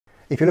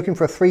If you're looking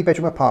for a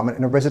 3-bedroom apartment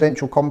in a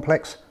residential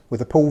complex with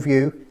a pool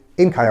view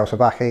in Callao,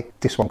 Salvaje,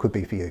 this one could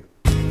be for you.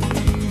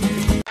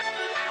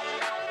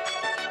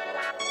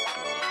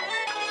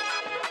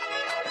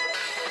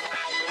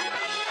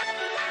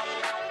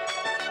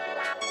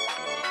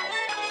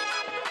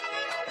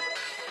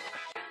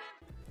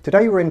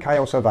 Today we're in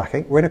Callao,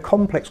 Salvaje. We're in a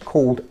complex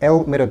called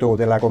El Mirador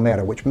de la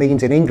Gomera, which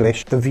means in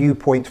English, the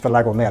viewpoint for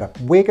La Gomera.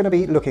 We're going to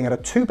be looking at a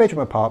 2-bedroom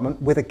apartment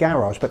with a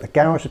garage, but the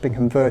garage has been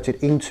converted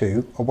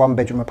into a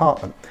 1-bedroom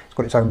apartment. It's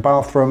got its own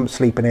bathroom,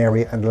 sleeping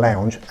area and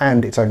lounge,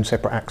 and its own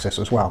separate access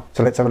as well.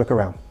 So let's have a look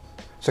around.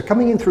 So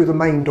coming in through the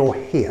main door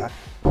here,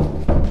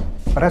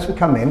 but as we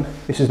come in,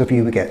 this is the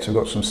view we get. So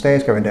we've got some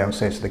stairs going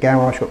downstairs to the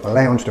garage, we've got the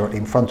lounge directly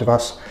in front of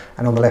us,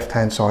 and on the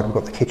left-hand side we've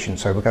got the kitchen.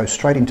 So we'll go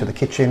straight into the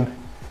kitchen.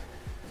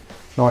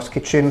 Nice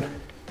kitchen,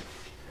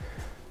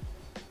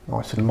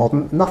 nice and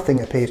modern.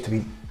 Nothing appears to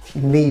be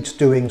needs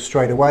doing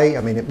straight away.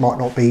 I mean, it might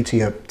not be to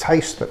your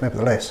taste, but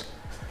nevertheless,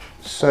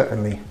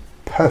 certainly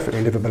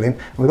perfectly livable in.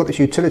 And we've got this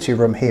utility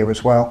room here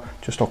as well,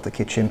 just off the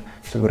kitchen.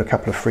 So we've got a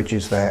couple of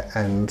fridges there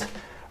and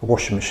a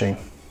washing machine,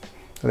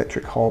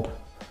 electric hob.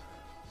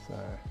 So,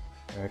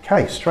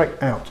 okay,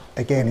 straight out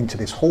again into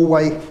this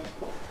hallway.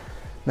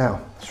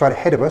 Now, straight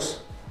ahead of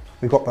us,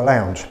 we've got the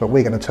lounge, but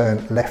we're going to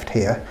turn left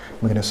here.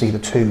 And we're going to see the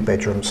 2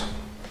 bedrooms.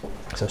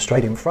 So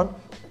straight in front,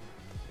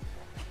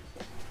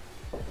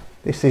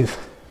 this is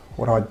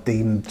what I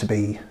deem to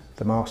be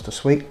the master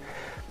suite,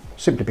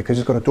 simply because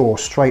it's got a door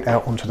straight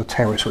out onto the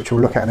terrace, which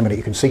we'll look at in a minute.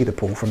 You can see the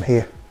pool from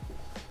here.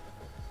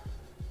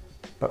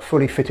 But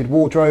fully fitted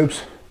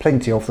wardrobes,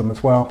 plenty of them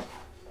as well,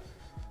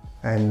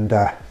 and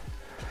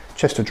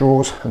chest of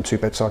drawers and 2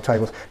 bedside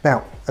tables.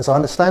 Now, as I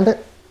understand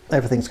it,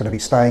 everything's going to be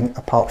staying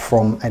apart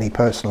from any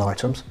personal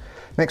items.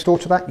 Next door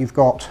to that, you've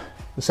got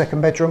the 2nd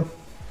bedroom.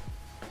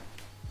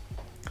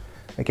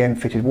 Again,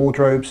 fitted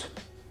wardrobes,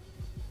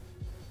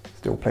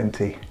 still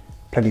plenty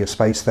of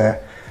space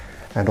there,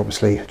 and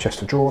obviously a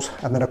chest of drawers.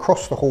 And then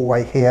across the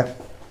hallway here,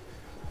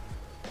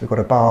 we've got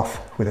a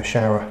bath with a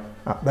shower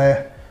up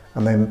there,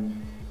 and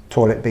then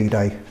toilet,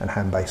 bidet and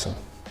hand basin.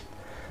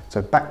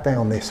 So back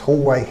down this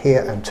hallway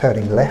here and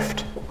turning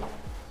left,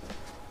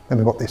 then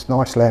we've got this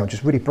nice lounge.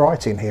 It's really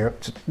bright in here.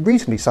 It's a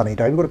reasonably sunny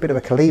day. We've got a bit of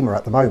a Kalima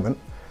at the moment,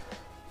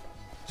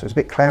 so it's a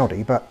bit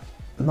cloudy, but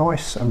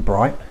nice and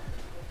bright.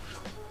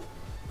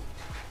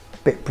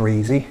 Bit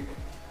breezy,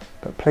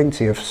 but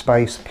plenty of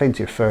space,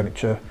 plenty of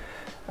furniture,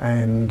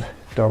 and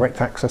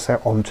direct access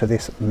out onto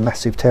this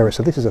massive terrace.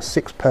 So this is a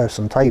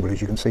 6-person table, as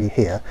you can see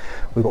here.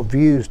 We've got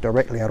views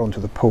directly out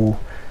onto the pool,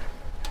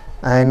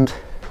 and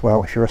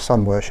well, if you're a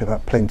sun worshipper,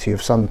 plenty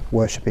of sun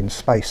worshipping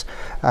space.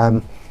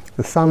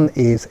 The sun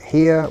is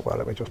here. Well,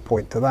 let me just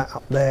point to that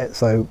up there.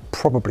 So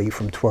probably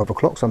from 12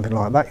 o'clock, something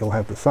like that, you'll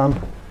have the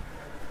sun.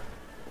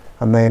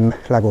 And then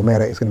La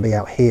Gomera is going to be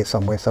out here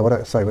somewhere, so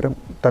we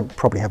don't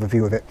probably have a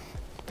view of it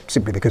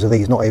simply because of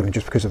these, not even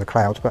just because of the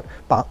clouds,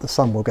 but the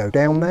sun will go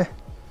down there.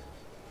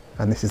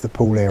 And this is the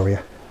pool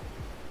area.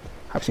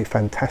 Absolutely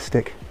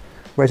fantastic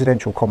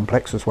residential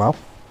complex as well.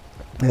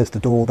 There's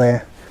the door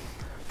there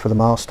for the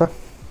master.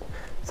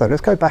 So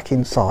let's go back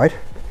inside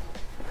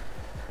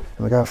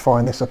and we go and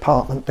find this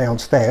apartment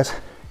downstairs.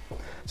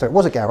 So it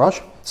was a garage,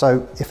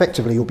 so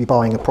effectively you'll be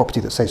buying a property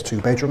that says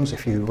 2 bedrooms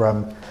if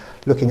you're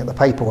looking at the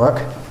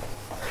paperwork.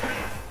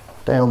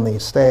 Down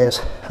these stairs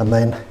and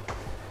then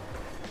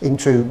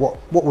into what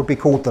would be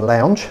called the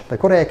lounge. They've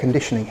got air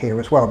conditioning here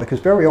as well, because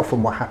very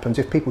often what happens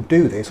if people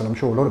do this, and I'm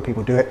sure a lot of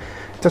people do it,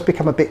 it does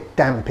become a bit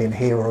damp in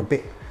here, or a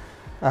bit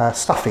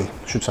stuffy,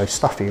 I should say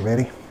stuffy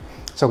really.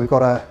 So we've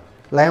got a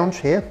lounge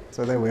here,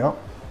 so there we are.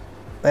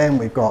 Then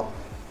we've got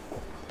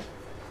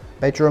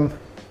bedroom,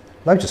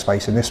 loads of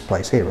space in this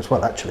place here as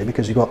well actually,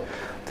 because you've got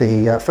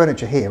the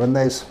furniture here and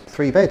there's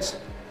 3 beds.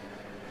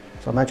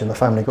 So I imagine the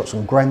family got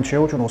some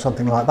grandchildren or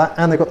something like that,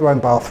 and they've got their own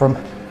bathroom.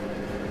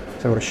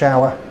 So we've got a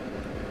shower,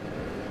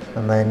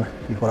 and then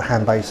you've got a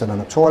hand basin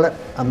and a toilet,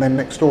 and then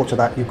next door to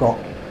that you've got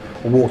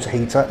a water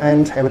heater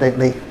and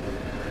evidently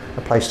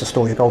a place to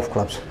store your golf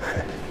clubs.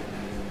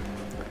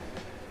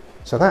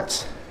 So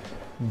that's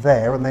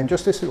there, and then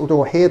just this little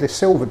door here, this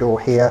silver door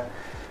here,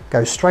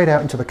 goes straight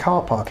out into the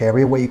car park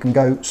area where you can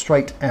go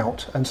straight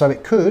out. And so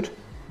it could,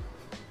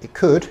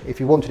 if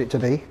you wanted it to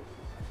be,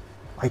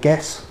 I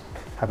guess,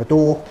 have a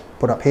door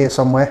put up here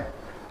somewhere,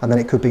 and then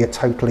it could be a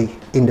totally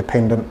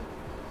independent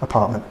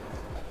apartment.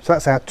 So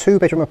that's our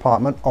 2-bedroom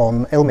apartment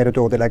on El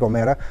Mirador de la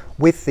Gomera,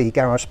 with the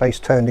garage space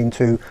turned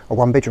into a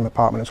 1-bedroom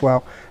apartment as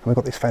well. And we've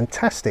got this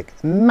fantastic,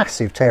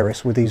 massive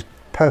terrace with these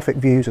perfect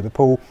views of the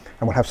pool,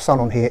 and we'll have sun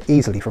on here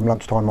easily from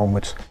lunchtime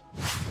onwards.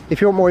 If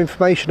you want more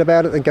information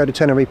about it, then go to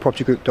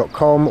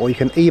tenerifepropertygroup.com, or you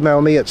can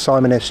email me at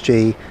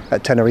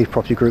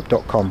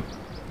simonsg@tenerifepropertygroup.com.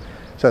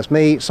 So that's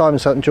me, Simon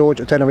Sutton George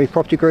at Tenerife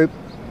Property Group.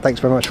 Thanks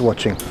very much for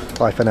watching.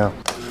 Bye for now.